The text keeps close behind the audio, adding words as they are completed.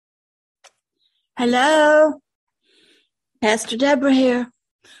Hello, Pastor Deborah here.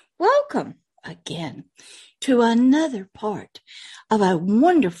 Welcome again to another part of a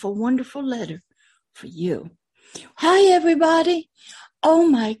wonderful, wonderful letter for you. Hi, everybody. Oh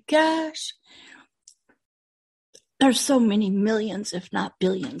my gosh. There's so many millions, if not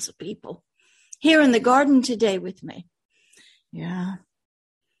billions of people here in the garden today with me. Yeah.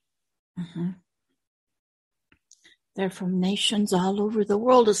 They're from nations all over the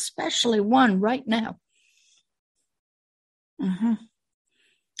world, especially one right now. And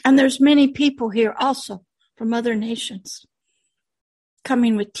there's many people here also from other nations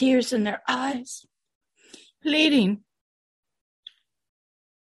coming with tears in their eyes, pleading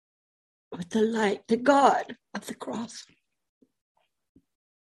with the light, the God of the cross.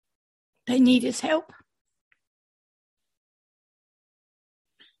 They need his help.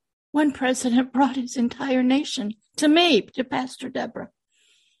 One president brought his entire nation to me, to Pastor Deborah,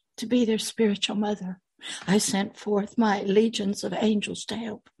 to be their spiritual mother. I sent forth my legions of angels to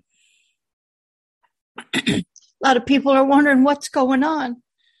help. A lot of people are wondering what's going on.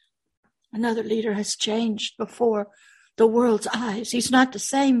 Another leader has changed before the world's eyes. He's not the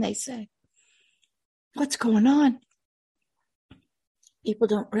same, they say. What's going on? People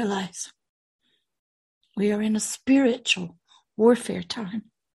don't realize we are in a spiritual warfare time.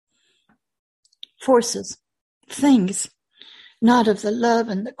 Forces, things not of the love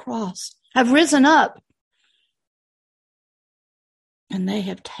and the cross have risen up, and they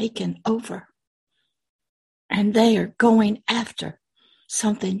have taken over, and they are going after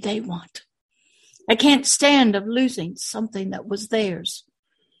something they want. They can't stand of losing something that was theirs.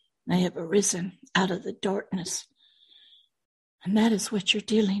 They have arisen out of the darkness, and that is what you're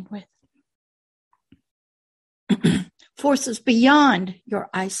dealing with. Forces beyond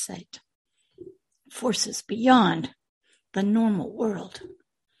your eyesight. Forces beyond the normal world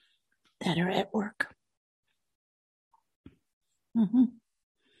that are at work.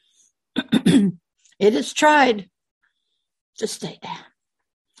 It is tried to stay down,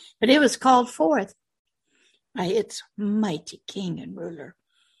 but it was called forth by its mighty king and ruler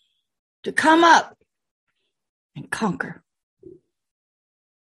to come up and conquer.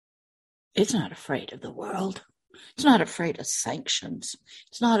 It's not afraid of the world. It's not afraid of sanctions.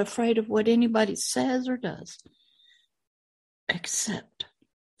 It's not afraid of what anybody says or does, except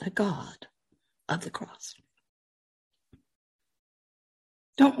the God of the cross.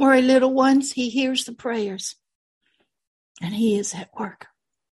 Don't worry, little ones. He hears the prayers, and he is at work.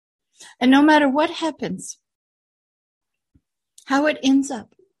 And no matter what happens, how it ends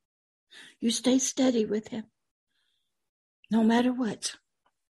up, you stay steady with him, no matter what.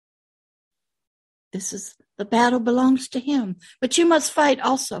 The battle belongs to him, but you must fight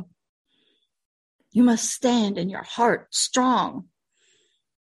also. You must stand in your heart strong.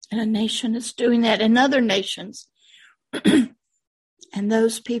 And a nation is doing that, and other nations. And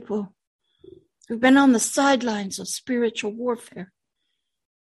those people who've been on the sidelines of spiritual warfare,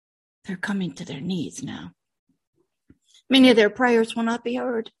 they're coming to their knees now. Many of their prayers will not be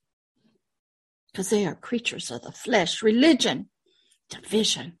heard because they are creatures of the flesh, religion,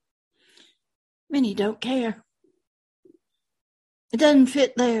 division. Many don't care. It doesn't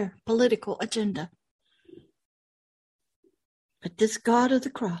fit their political agenda. But this God of the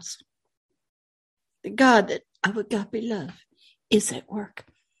cross, the God that of agape love, is at work.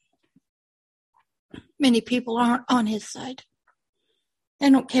 Many people aren't on his side. They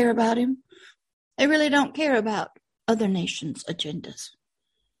don't care about him. They really don't care about other nations' agendas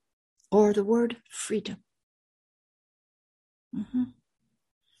or the word freedom.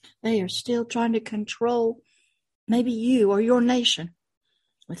 They are still trying to control maybe you or your nation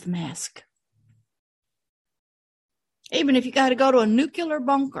with masks. Even if you got to go to a nuclear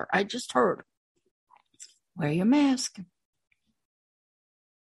bunker, I just heard, wear your mask.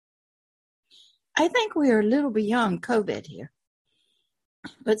 I think we are a little beyond COVID here,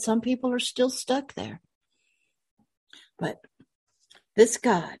 but some people are still stuck there. But this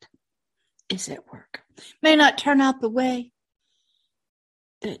God is at work. May not turn out the way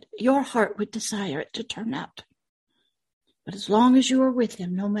that your heart would desire it to turn out. But as long as you are with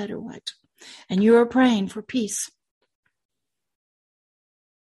him, no matter what, and you are praying for peace,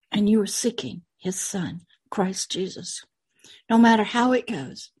 and you are seeking his son, Christ Jesus, no matter how it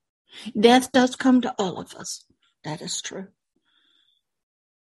goes, death does come to all of us. That is true.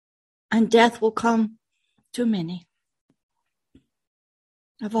 And death will come to many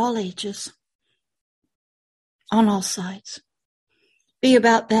of all ages, on all sides. Be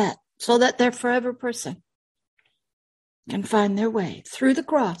about that so that their forever person can find their way through the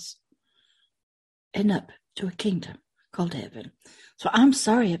cross and up to a kingdom called heaven. So I'm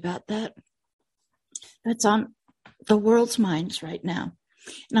sorry about that. That's on the world's minds right now.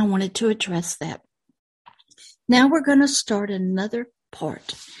 And I wanted to address that. Now we're going to start another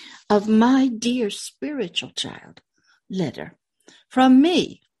part of my dear spiritual child letter from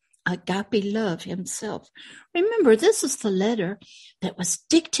me, Agape Love himself. Remember, this is the letter that was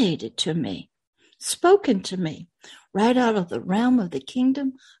dictated to me, spoken to me, right out of the realm of the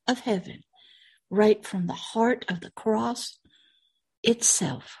kingdom of heaven, right from the heart of the cross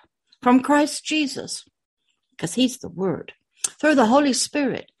itself, from Christ Jesus, because he's the Word. Through the Holy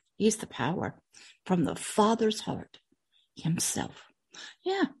Spirit, he's the power from the Father's heart himself.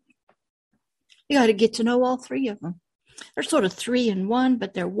 Yeah. You got to get to know all three of them. They're sort of three in one,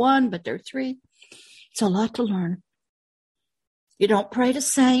 but they're three. It's a lot to learn. You don't pray to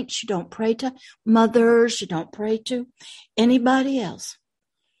saints. You don't pray to mothers. You don't pray to anybody else.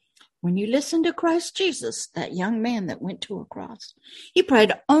 When you listen to Christ Jesus, that young man that went to a cross, he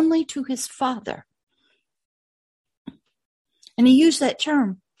prayed only to his Father. And he used that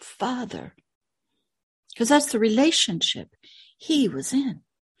term, Father, because that's the relationship he was in.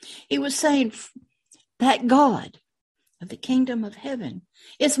 He was saying that God of the kingdom of heaven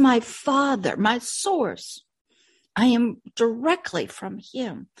is my Father, my source. I am directly from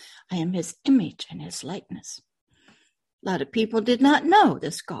him. I am his image and his likeness. A lot of people did not know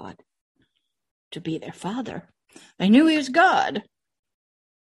this God to be their Father. They knew he was God,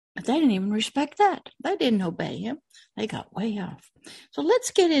 but they didn't even respect that. They didn't obey him. They got way off. So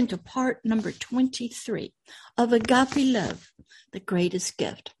let's get into part number 23 of Agape Love, the greatest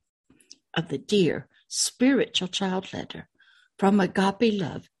gift of the dear spiritual child letter from Agape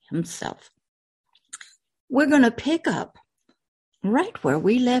Love himself. We're going to pick up right where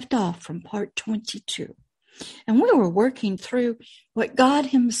we left off from part 22. And we were working through what God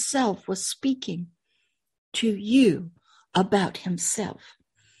himself was speaking to you about himself,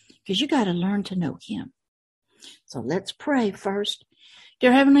 because you got to learn to know him. So let's pray first.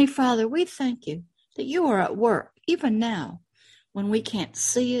 Dear Heavenly Father, we thank you that you are at work, even now, when we can't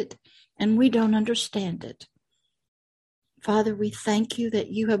see it and we don't understand it. Father, we thank you that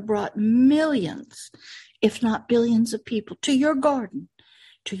you have brought millions, if not billions of people to your garden,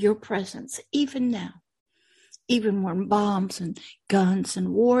 to your presence, even now, even when bombs and guns and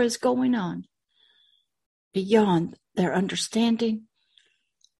war is going on, beyond their understanding.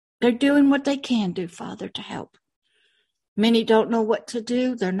 They're doing what they can do, Father, to help. Many don't know what to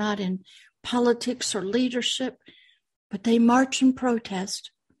do. They're not in politics or leadership, but they march and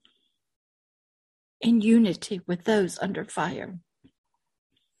protest in unity with those under fire.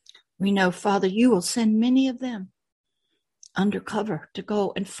 We know, Father, you will send many of them undercover to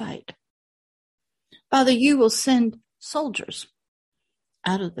go and fight. Father, you will send soldiers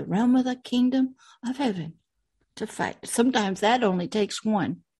out of the realm of the kingdom of heaven to fight. Sometimes that only takes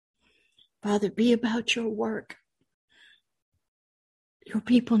one. Father, be about your work. Your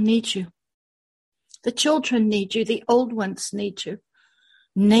people need you. The children need you. The old ones need you.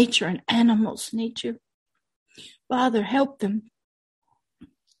 Nature and animals need you. Father, help them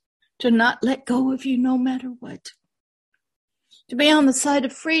to not let go of you no matter what. To be on the side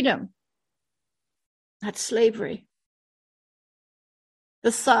of freedom, not slavery.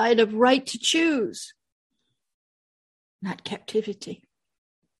 The side of right to choose, not captivity.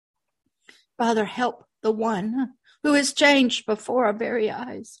 Father, help the one who is changed before our very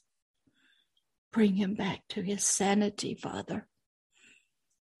eyes. Bring him back to his sanity, Father.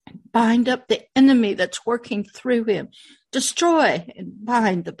 And bind up the enemy that's working through him. Destroy and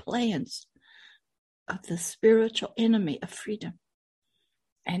bind the plans of the spiritual enemy of freedom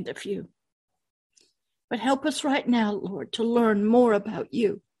and of you. But help us right now, Lord, to learn more about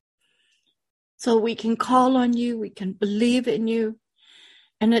you, so we can call on you, we can believe in you,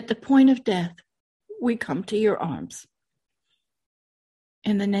 and at the point of death, we come to your arms.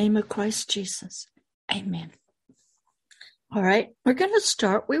 In the name of Christ Jesus, amen. All right, we're going to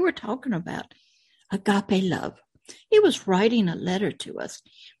start. We were talking about Agape Love. He was writing a letter to us,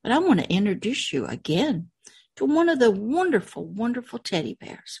 but I want to introduce you again to one of the wonderful, wonderful teddy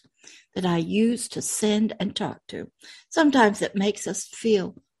bears that I use to send and talk to. Sometimes it makes us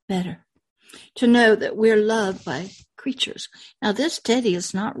feel better to know that we're loved by creatures. Now, this teddy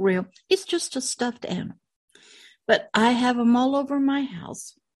is not real. It's just a stuffed animal. But I have them all over my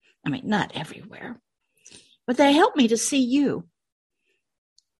house. I mean, not everywhere. But they help me to see you.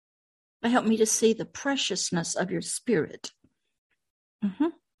 They help me to see the preciousness of your spirit.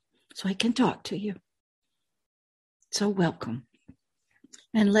 So I can talk to you. So welcome.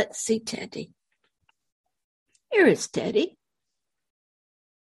 And let's see Teddy. Here is Teddy.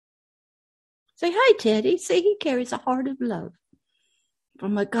 Say hi, Teddy. See, he carries a heart of love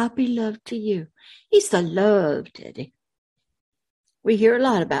from agape love to you. He's the love, Teddy. We hear a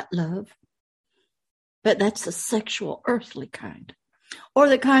lot about love, but that's the sexual, earthly kind, or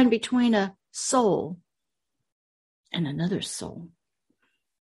the kind between a soul and another soul.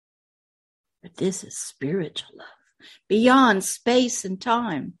 But this is spiritual love, beyond space and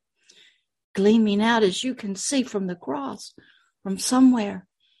time, gleaming out, as you can see from the cross, from somewhere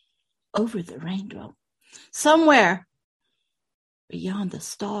over the rainbow, somewhere beyond the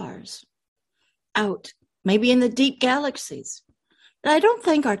stars, out maybe in the deep galaxies. But I don't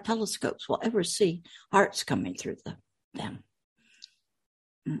think our telescopes will ever see hearts coming through them.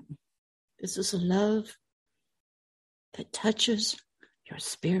 This is a love that touches your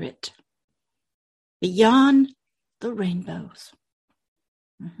spirit beyond the rainbows.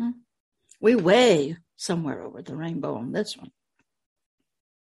 We way somewhere over the rainbow on this one.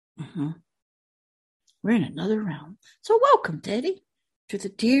 We're in another realm. So welcome, Teddy, to the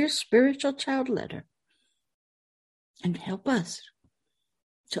Dear Spiritual Child Letter, and help us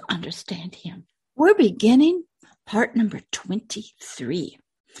to understand him. We're beginning part number 23.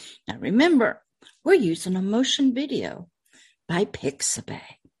 Now remember, we're using a motion video by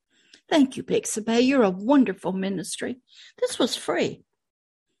Pixabay. Thank you, Pixabay. You're a wonderful ministry. This was free.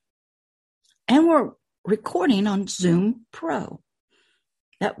 And we're recording on Zoom Pro.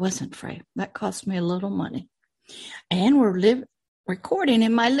 That wasn't free. That cost me a little money. And we're recording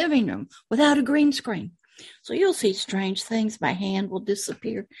in my living room without a green screen. So you'll see strange things. My hand will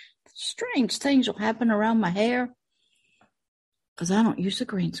disappear. Strange things will happen around my hair because I don't use a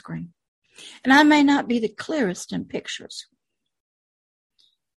green screen. And I may not be the clearest in pictures.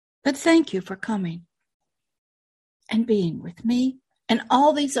 But thank you for coming and being with me and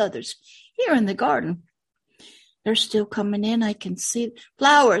all these others here in the garden. They're still coming in. I can see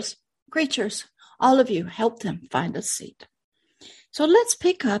flowers, creatures, all of you. Help them find a seat. So let's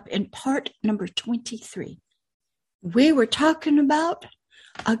pick up in part number 23. We were talking about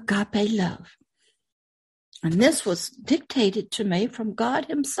agape love. And this was dictated to me from God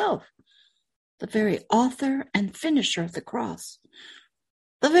himself, the very author and finisher of the cross,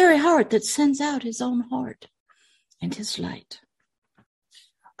 the very heart that sends out his own heart and his light.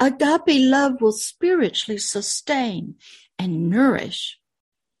 Agape love will spiritually sustain and nourish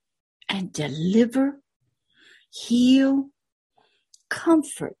and deliver, heal,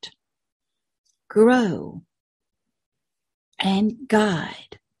 comfort, grow, and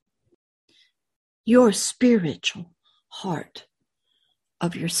guide your spiritual heart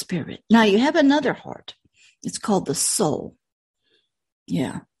of your spirit. Now you have another heart. It's called the soul.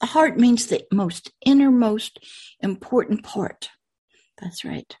 Yeah, the heart means the most innermost important part. That's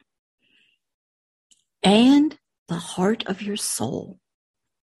right. And the heart of your soul.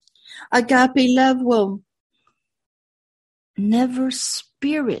 Agape love will never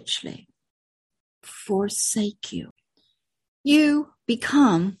spiritually forsake you. You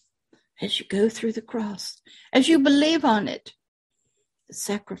become, as you go through the cross, as you believe on it, the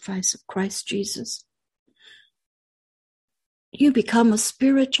sacrifice of Christ Jesus, you become a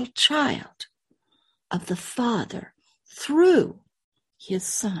spiritual child of the Father through his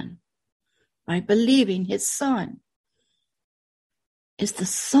Son, by believing his Son is the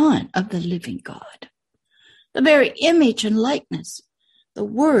Son of the living God, the very image and likeness, the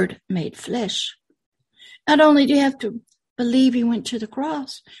Word made flesh. Not only do you have to believe he went to the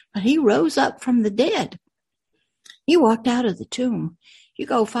cross, but he rose up from the dead. He walked out of the tomb. You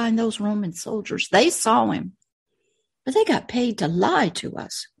go find those Roman soldiers. They saw him, but they got paid to lie to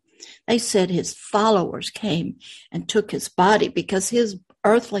us. They said his followers came and took his body because his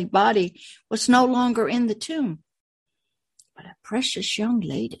earthly body was no longer in the tomb. But a precious young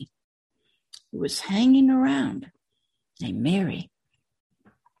lady who was hanging around named Mary,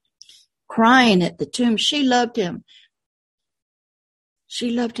 crying at the tomb. She loved him.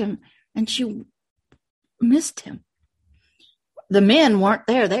 She loved him and she missed him. The men weren't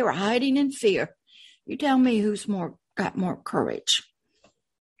there. They were hiding in fear. You tell me who's got more courage.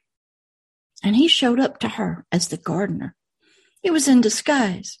 And he showed up to her as the gardener. He was in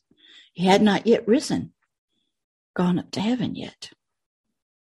disguise. He had not yet risen, gone up to heaven yet.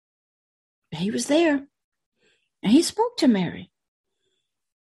 But he was there. And he spoke to Mary.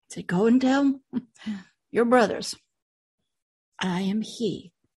 He said, go and tell your brothers, I am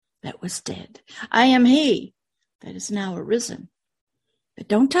he that was dead. I am he that is now arisen. But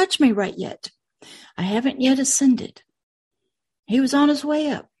don't touch me right yet. I haven't yet ascended. He was on his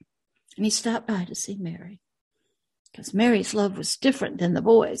way up. And he stopped by to see Mary, because Mary's love was different than the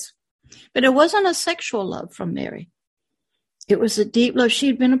boys. But it wasn't a sexual love from Mary. It was a deep love.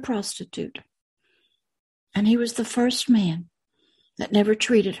 She'd been a prostitute. And he was the first man that never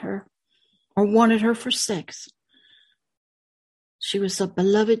treated her or wanted her for sex. She was a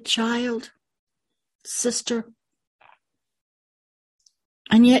beloved child, sister,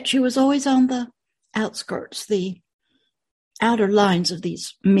 and yet she was always on the outskirts, the outer lines of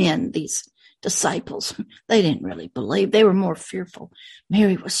these men, these disciples. They didn't really believe. They were more fearful.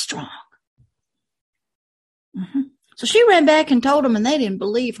 Mary was strong. So she ran back and told them, and they didn't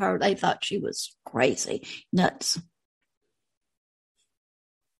believe her. They thought she was crazy, nuts.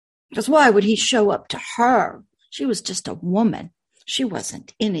 Because why would he show up to her? She was just a woman. She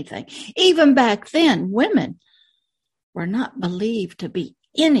wasn't anything. Even back then, women were not believed to be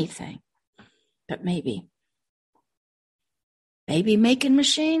anything but maybe baby making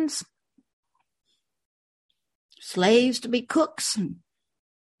machines, slaves to be cooks and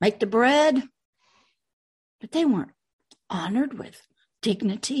make the bread. But they weren't honored with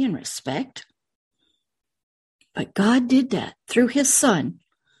dignity and respect. But God did that through his son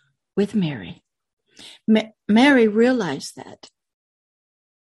with Mary. Mary realized that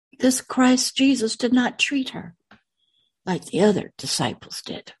this Christ Jesus did not treat her like the other disciples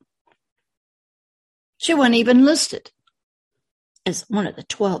did. She wasn't even listed as one of the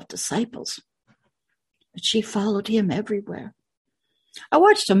 12 disciples, but she followed him everywhere. I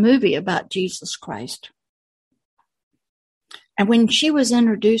watched a movie about Jesus Christ. And when she was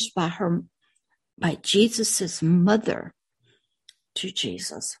introduced by Jesus' mother to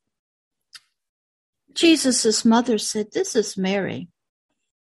Jesus, Jesus' mother said, "This is Mary,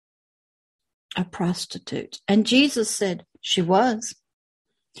 a prostitute." And Jesus said, "She was."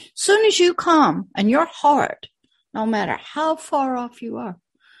 Soon as you come and your heart, no matter how far off you are,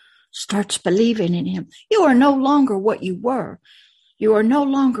 starts believing in him, you are no longer what you were. You are no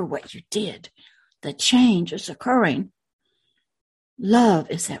longer what you did. The change is occurring. Love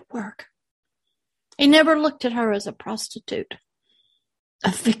is at work. He never looked at her as a prostitute,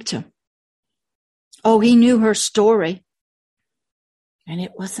 a victim. Oh, he knew her story, and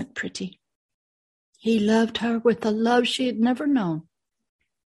it wasn't pretty. He loved her with a love she had never known.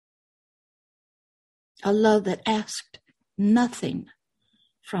 A love that asked nothing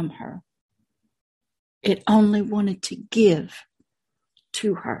from her. It only wanted to give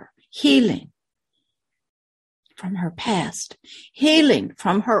to her healing from her past, healing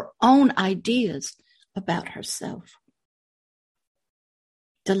from her own ideas about herself,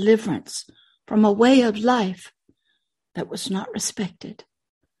 deliverance from a way of life that was not respected.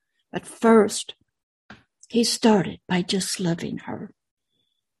 But first, he started by just loving her,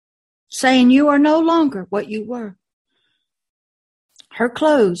 saying, "You are no longer what you were." Her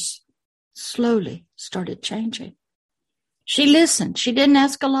clothes slowly started changing. She listened. She didn't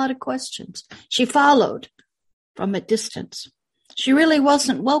ask a lot of questions. She followed from a distance. She really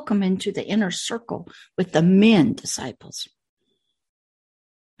wasn't welcome into the inner circle with the men disciples.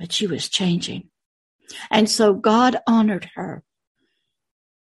 But she was changing. And so God honored her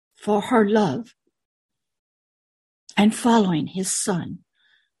for her love and following his son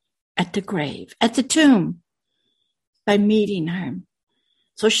at the grave, at the tomb, by meeting him.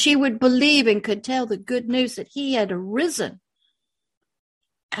 So she would believe and could tell the good news that he had arisen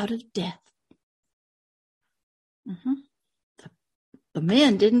out of death. The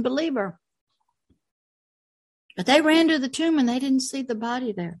men didn't believe her. But they ran to the tomb and they didn't see the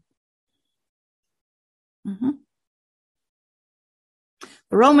body there. The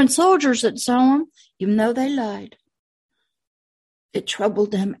Roman soldiers that saw him, even though they lied, it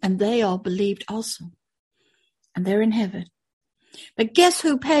troubled them, and they all believed also. And they're in heaven. But guess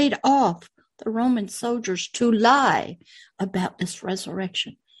who paid off the Roman soldiers to lie about this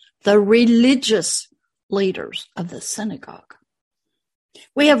resurrection? The religious leaders of the synagogue.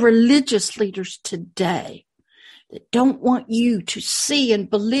 We have religious leaders today that don't want you to see and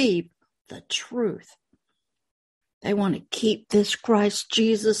believe the truth. They want to keep this Christ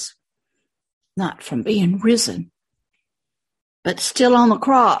Jesus not from being risen, but still on the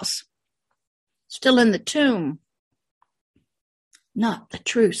cross, still in the tomb, not the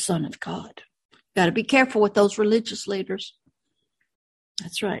true Son of God. Got to be careful with those religious leaders.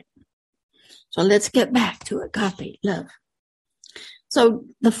 That's right. So let's get back to agape love. So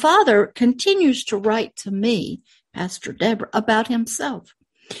the Father continues to write to me, Pastor Deborah, about himself.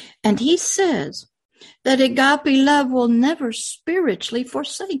 And he says that agape love will never spiritually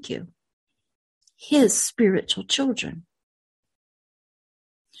forsake you, his spiritual children.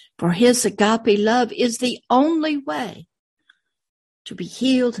 For his agape love is the only way to be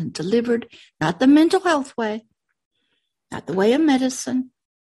healed and delivered, not the mental health way, not the way of medicine,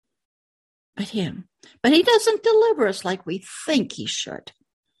 but him. But he doesn't deliver us like we think he should.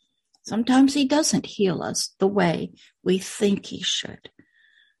 Sometimes he doesn't heal us the way we think he should,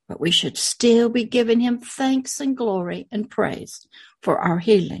 but we should still be giving him thanks and glory and praise for our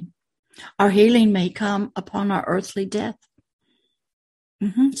healing. Our healing may come upon our earthly death.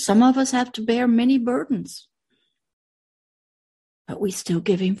 Some of us have to bear many burdens, but we still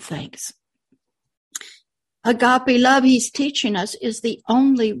give him thanks. Agape love, he's teaching us, is the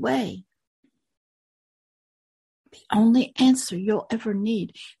only way, the only answer you'll ever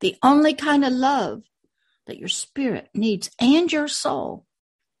need, the only kind of love that your spirit needs and your soul.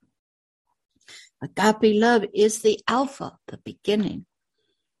 Agape love is the Alpha, the beginning,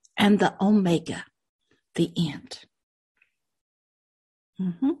 and the Omega, the end.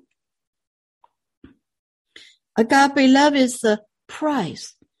 Agape love is the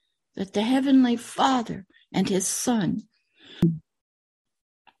price that the Heavenly Father and his Son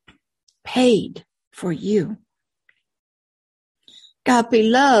paid for you. Agape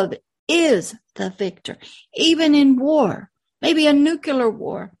love is the victor, even in war, maybe a nuclear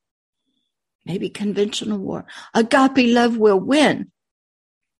war, maybe conventional war. Agape love will win.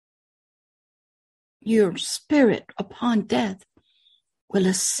 Your spirit upon death will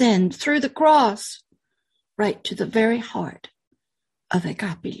ascend through the cross right to the very heart of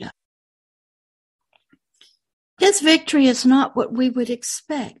agape love. His victory is not what we would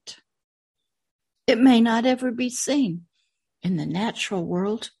expect. It may not ever be seen in the natural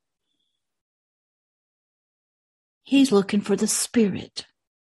world. He's looking for the Spirit,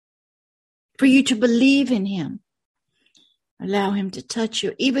 for you to believe in him. Allow him to touch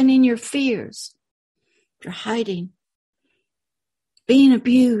you, even in your fears. If you're hiding, being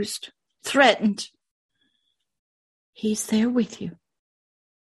abused, threatened, he's there with you.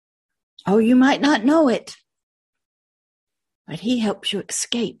 Oh, you might not know it, but he helps you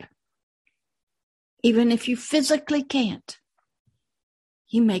escape. Even if you physically can't,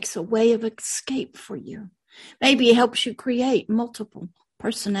 he makes a way of escape for you. Maybe he helps you create multiple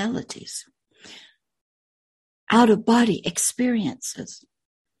personalities, out-of-body experiences.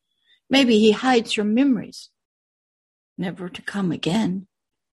 Maybe he hides your memories, never to come again.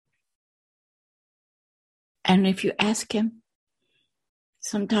 And if you ask him,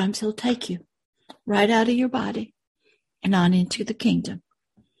 sometimes he'll take you right out of your body and on into the kingdom.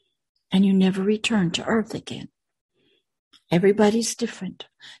 And you never return to earth again. Everybody's different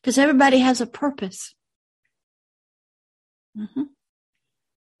because everybody has a purpose.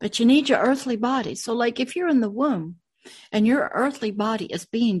 But you need your earthly body. So like if you're in the womb and your earthly body is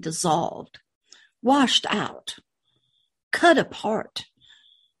being dissolved, washed out, cut apart,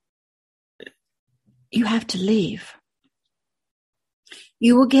 you have to leave.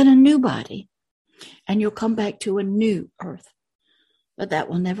 You will get a new body and you'll come back to a new earth. But that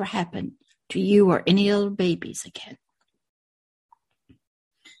will never happen to you or any other babies again.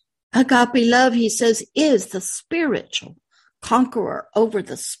 Agape love, he says, is the spiritual conqueror over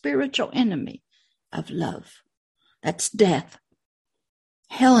the spiritual enemy of love. That's death,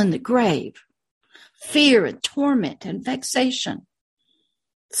 hell and the grave, fear and torment and vexation,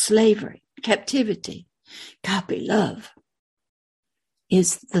 slavery, captivity. Agape love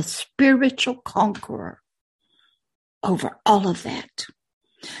is the spiritual conqueror over all of that.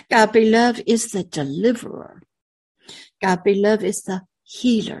 Agape love is the deliverer. Agape love is the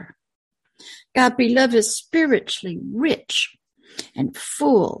healer. Agape love is spiritually rich and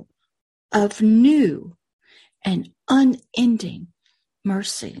full of new and unending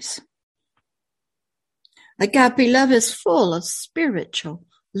mercies. Agape love is full of spiritual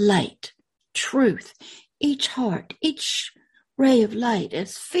light, truth. Each heart, each ray of light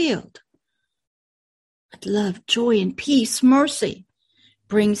is filled with love, joy, and peace. Mercy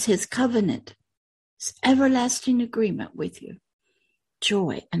brings his covenant, his everlasting agreement with you.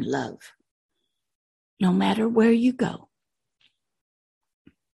 Joy and love, no matter where you go.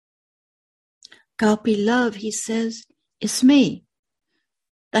 Agape love, he says, is me,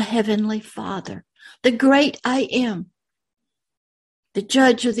 the Heavenly Father, the great I am, the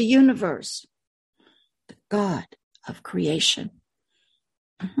judge of the universe, the God of creation.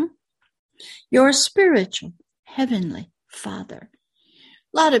 Your spiritual Heavenly Father.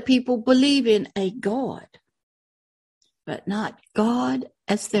 A lot of people believe in a God, but not God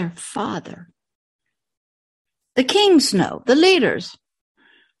as their Father. The kings know, the leaders,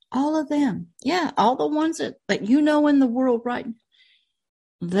 all of them. Yeah, all the ones that you know in the world right now,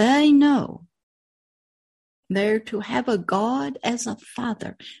 they know they're to have a God as a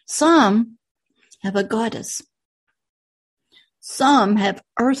father. Some have a goddess. Some have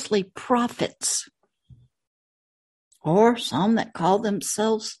earthly prophets, or some that call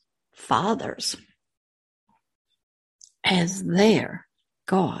themselves fathers as their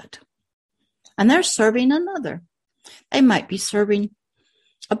God. and they're serving another. They might be serving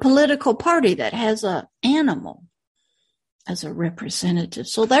a political party that has an animal as a representative.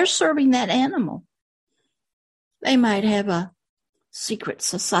 So they're serving that animal. They might have a secret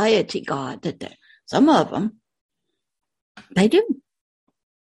society god some of them, they do.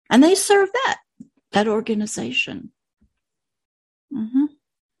 And they serve that organization.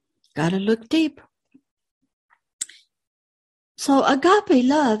 Got to look deep. So agape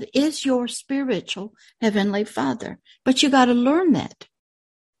love is your spiritual heavenly Father, but you got to learn that.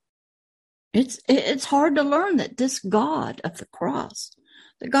 It's hard to learn that this God of the cross,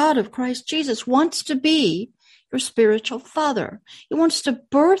 the God of Christ Jesus, wants to be your spiritual father. He wants to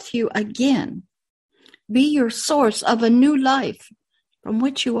birth you again, be your source of a new life from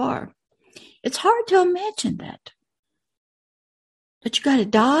which you are. It's hard to imagine that you got to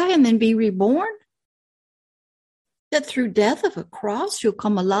die and then be reborn, that through death of a cross you'll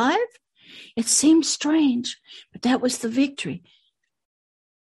come alive. It seems strange, but that was the victory.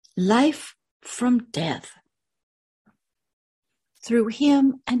 Life from death through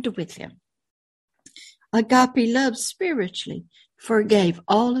him and with him. Agape love spiritually forgave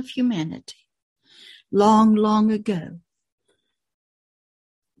all of humanity long, long ago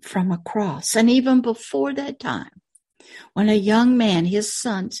from a cross. And even before that time, when a young man, his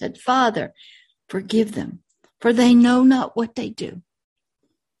son, said, "Father, forgive them, for they know not what they do."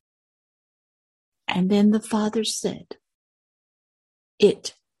 And then the Father said,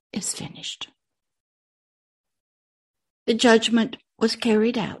 "It is finished." The judgment was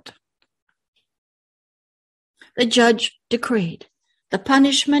carried out. The judge decreed, the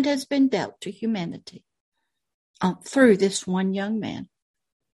punishment has been dealt to humanity through this one young man.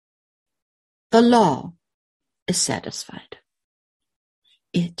 The law is satisfied.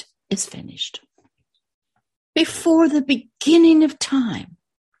 It is finished. Before the beginning of time,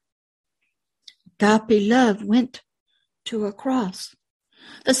 agape love went to a cross.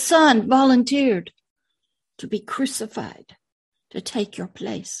 The Son volunteered to be crucified to take your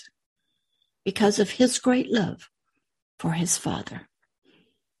place because of his great love for his Father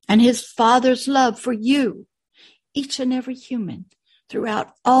and his Father's love for you, each and every human,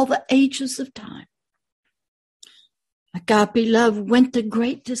 throughout all the ages of time. Agape love went the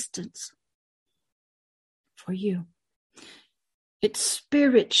great distance for you. It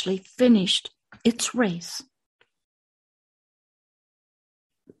spiritually finished its race.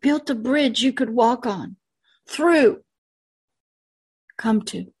 Built a bridge you could walk on, through, come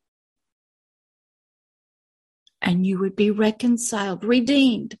to. And you would be reconciled,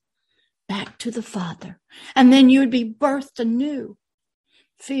 redeemed back to the Father. And then you would be birthed anew,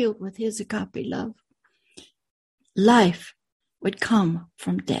 filled with his agape love. Life would come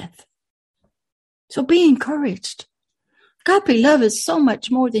from death. So be encouraged. Agape love is so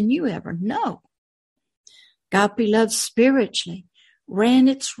much more than you ever know. Agape love spiritually ran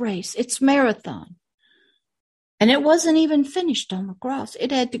its race, its marathon. And it wasn't even finished on the cross.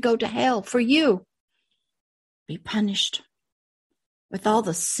 It had to go to hell for you. Be punished with all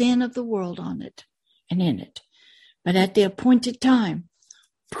the sin of the world on it and in it. But at the appointed time,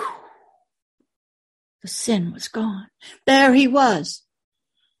 the sin was gone. There he was,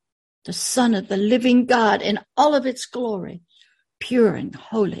 the Son of the living God in all of its glory, pure and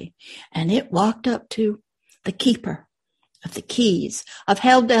holy. And it walked up to the keeper of the keys of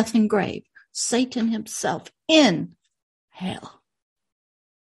hell, death, and grave, Satan himself, in hell,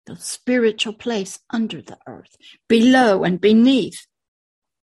 the spiritual place under the earth, below and beneath.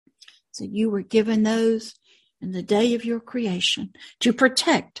 So you were given those in the day of your creation to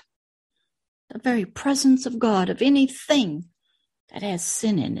protect the very presence of God, of anything that has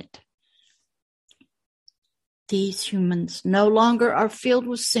sin in it. These humans no longer are filled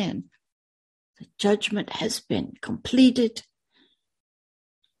with sin. The judgment has been completed,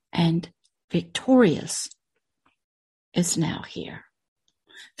 and victorious is now here.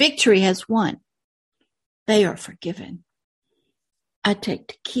 Victory has won. They are forgiven. I take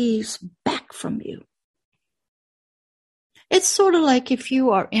the keys back from you. It's sort of like if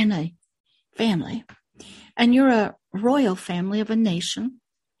you are in a family and you're a royal family of a nation,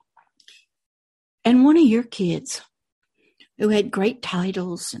 and one of your kids who had great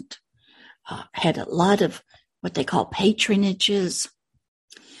titles and had a lot of what they call patronages,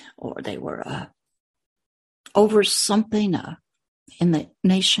 or they were over something in the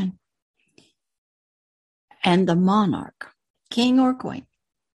nation, and the monarch, king or queen,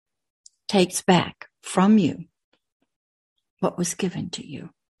 takes back from you what was given to you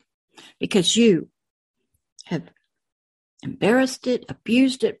because you have embarrassed it,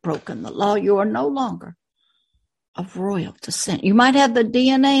 abused it, broken the law. You are no longer of royal descent. You might have the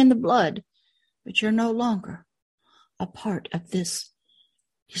DNA and the blood but you're no longer a part of this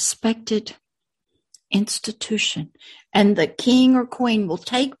respected institution. And the king or queen will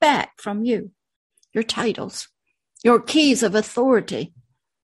take back from you your titles, your keys of authority.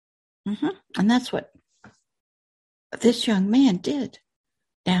 And that's what this young man did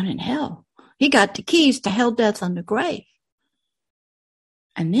down in hell. He got the keys to hell, death, and the grave.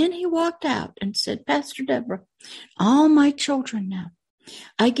 And then he walked out and said, Pastor Deborah, all my children now,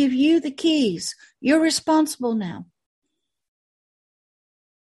 I give you the keys. You're responsible now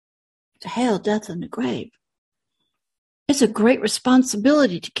to hell, death, and the grave. It's a great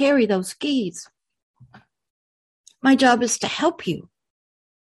responsibility to carry those keys. My job is to help you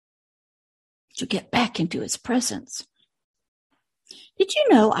to get back into his presence. Did you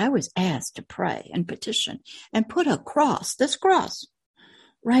know I was asked to pray and petition and put a cross, this cross,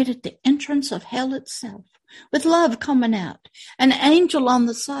 right at the entrance of hell itself, with love coming out, an angel on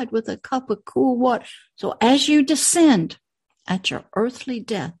the side with a cup of cool water. So as you descend at your earthly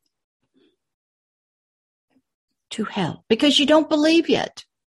death to hell, because you don't believe yet,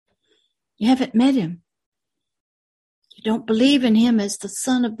 you haven't met him. You don't believe in him as the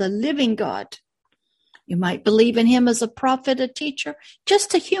Son of the living God. You might believe in him as a prophet, a teacher,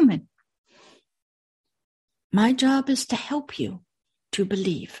 just a human. My job is to help you to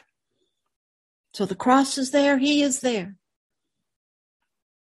believe. So the cross is there, he is there,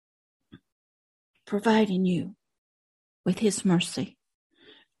 providing you with his mercy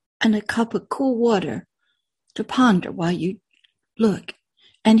and a cup of cool water to ponder while you look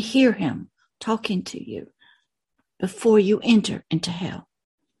and hear him talking to you before you enter into hell.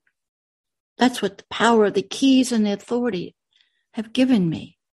 That's what the power of the keys and the authority have given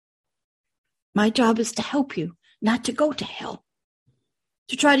me. My job is to help you not to go to hell,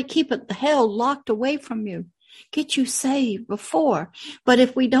 to try to keep the hell locked away from you, get you saved before. But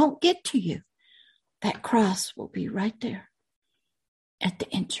if we don't get to you, that cross will be right there at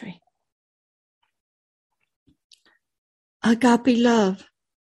the entry. Agape love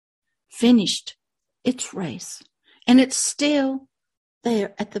finished its race, and it's still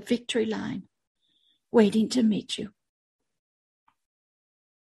there at the victory line, waiting to meet you.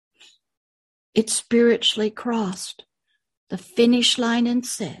 It spiritually crossed the finish line and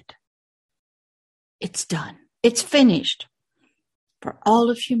said, it's done. It's finished for all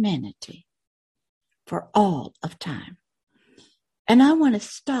of humanity, for all of time. And I want to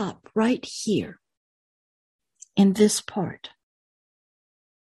stop right here in this part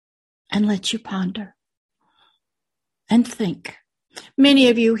and let you ponder and think. Many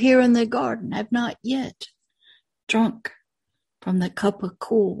of you here in the garden have not yet drunk from the cup of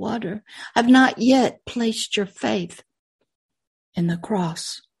cool water, have not yet placed your faith in the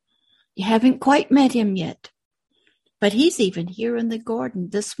cross. You haven't quite met him yet, but he's even here in the garden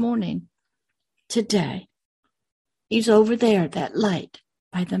this morning, today. He's over there, that light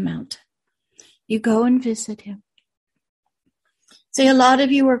by the mountain. You go and visit him. See, a lot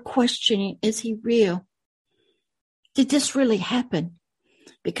of you are questioning, is he real? Did this really happen?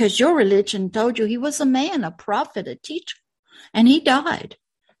 Because your religion told you he was a man, a prophet, a teacher, and he died.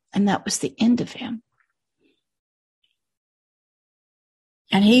 And that was the end of him.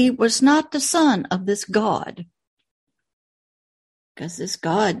 And he was not the son of this God. Because this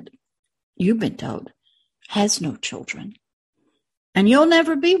God, you've been told, has no children. And you'll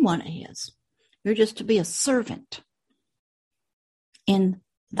never be one of his. You're just to be a servant in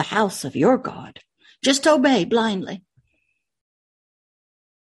the house of your God. Just obey blindly.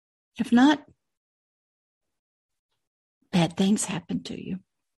 If not, bad things happen to you.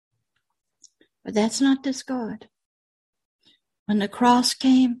 But that's not this God. When the cross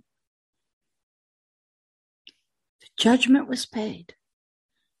came, the judgment was paid.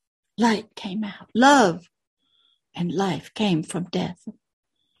 Light came out. Love and life came from death.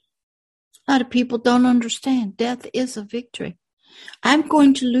 A lot of people don't understand. Death is a victory. I'm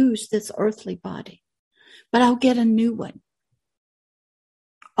going to lose this earthly body, but I'll get a new one.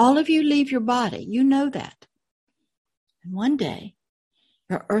 All of you leave your body. You know that. And one day,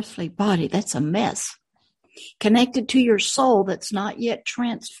 your earthly body, that's a mess, connected to your soul that's not yet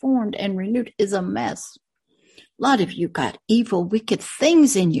transformed and renewed, is a mess. A lot of you got evil, wicked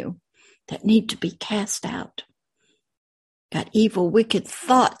things in you that need to be cast out. Got evil, wicked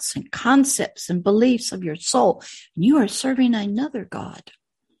thoughts and concepts and beliefs of your soul. And you are serving another God.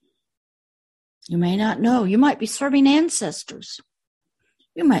 You may not know. You might be serving ancestors.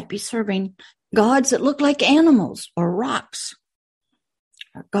 You might be serving gods that look like animals or rocks,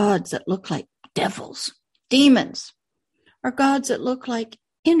 or gods that look like devils, demons, or gods that look like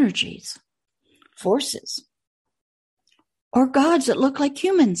energies, forces, or gods that look like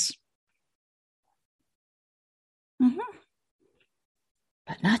humans. Mm-hmm.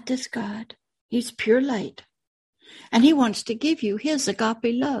 But not this God. He's pure light. And he wants to give you his agape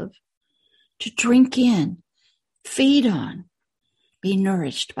love to drink in, feed on, be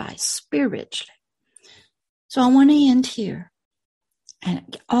nourished by spiritually. So I want to end here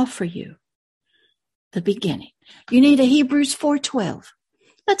and offer you the beginning. You need a Hebrews 4:12.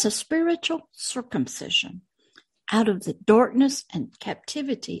 That's a spiritual circumcision out of the darkness and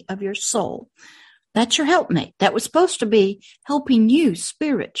captivity of your soul. That's your helpmate. That was supposed to be helping you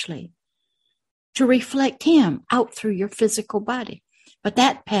spiritually to reflect him out through your physical body. But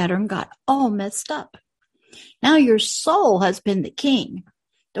that pattern got all messed up. Now your soul has been the king,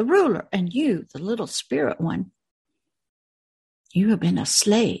 the ruler, and you, the little spirit one, you have been a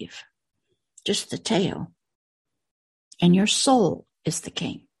slave, just the tail. And your soul is the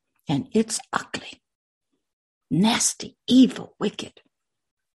king, and it's ugly, nasty, evil, wicked.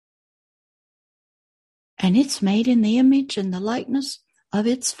 And it's made in the image and the likeness of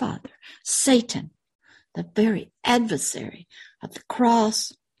its father, Satan, the very adversary of the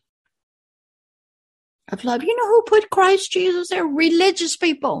cross of love. You know who put Christ Jesus there? Religious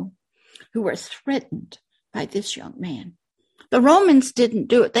people who were threatened by this young man. The Romans didn't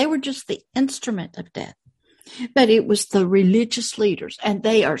do it. They were just the instrument of death. But it was the religious leaders, and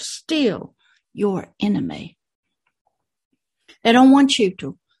they are still your enemy. They don't want you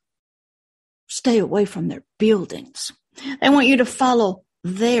to stay away from their buildings. They want you to follow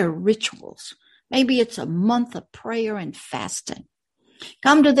their rituals. Maybe it's a month of prayer and fasting.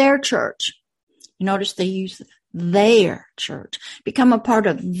 Come to their church. You notice they use their church. Become a part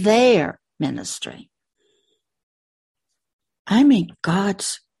of their ministry. I'm in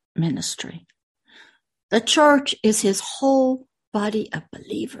God's ministry. The church is his whole body of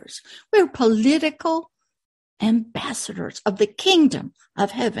believers. We're political ambassadors of the kingdom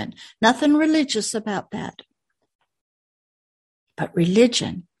of heaven. Nothing religious about that. But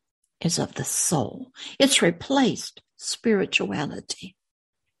religion is of the soul. It's replaced spirituality.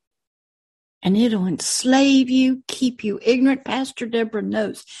 And it'll enslave you, keep you ignorant. Pastor Deborah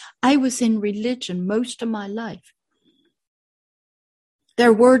knows I was in religion most of my life.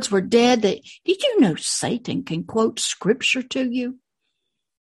 Their words were dead. Did you know Satan can quote scripture to you?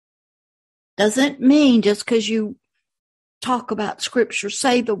 Doesn't mean just because you talk about scripture,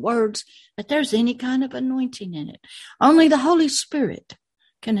 say the words, that there's any kind of anointing in it. Only the Holy Spirit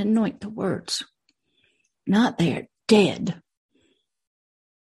can anoint the words. Not they're dead.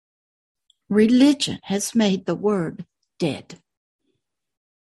 Religion has made the word dead.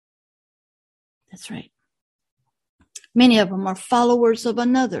 That's right. Many of them are followers of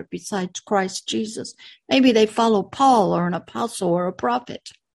another besides Christ Jesus. Maybe they follow Paul or an apostle or a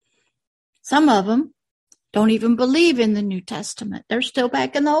prophet. Some of them don't even believe in the New Testament. They're still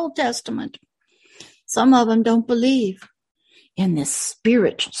back in the Old Testament. Some of them don't believe in this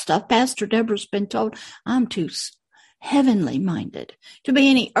spiritual stuff. Pastor Deborah's been told, I'm too heavenly minded to be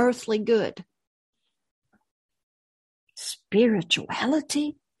any earthly good.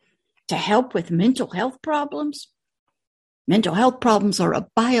 Spirituality to help with mental health problems. Mental health problems are a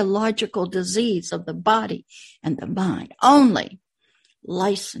biological disease of the body and the mind. Only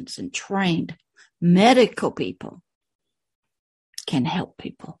licensed and trained medical people can help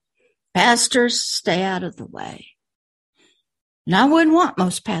people. Pastors, stay out of the way. And I wouldn't want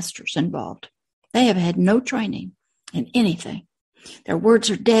most pastors involved. They have had no training in anything. Their words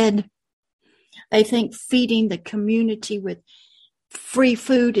are dead. They think feeding the community with free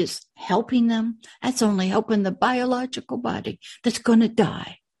food is helping them. That's only helping the biological body that's going to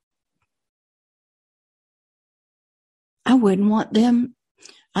die. I wouldn't want them.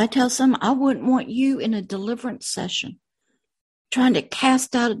 I tell some, I wouldn't want you in a deliverance session trying to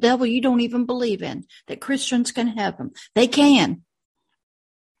cast out a devil you don't even believe in, that Christians can have them. They can.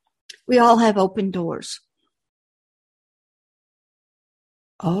 We all have open doors.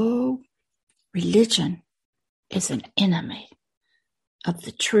 Oh, religion is an enemy of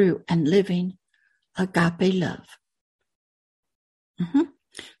the true and living agape love.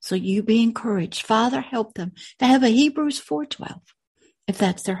 So you be encouraged. Father, help them to have a Hebrews 4:12, if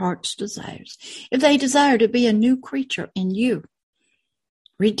that's their heart's desires. If they desire to be a new creature in you,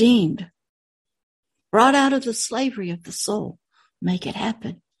 redeemed, brought out of the slavery of the soul, make it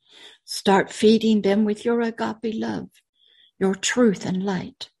happen. Start feeding them with your agape love, your truth and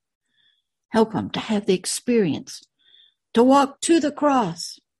light. Help them to have the experience to walk to the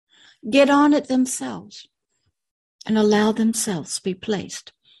cross, get on it themselves, and allow themselves to be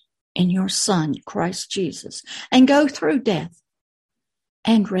placed in your Son, Christ Jesus, and go through death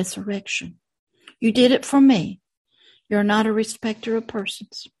and resurrection. You did it for me. You're not a respecter of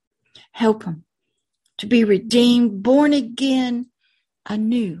persons. Help them to be redeemed, born again,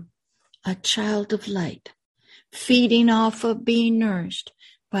 anew, a child of light, feeding off of being nourished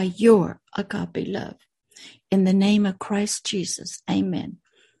by your agape love. In the name of Christ Jesus, amen.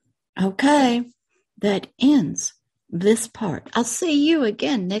 Okay, that ends this part. I'll see you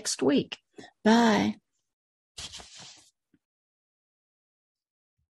again next week. Bye.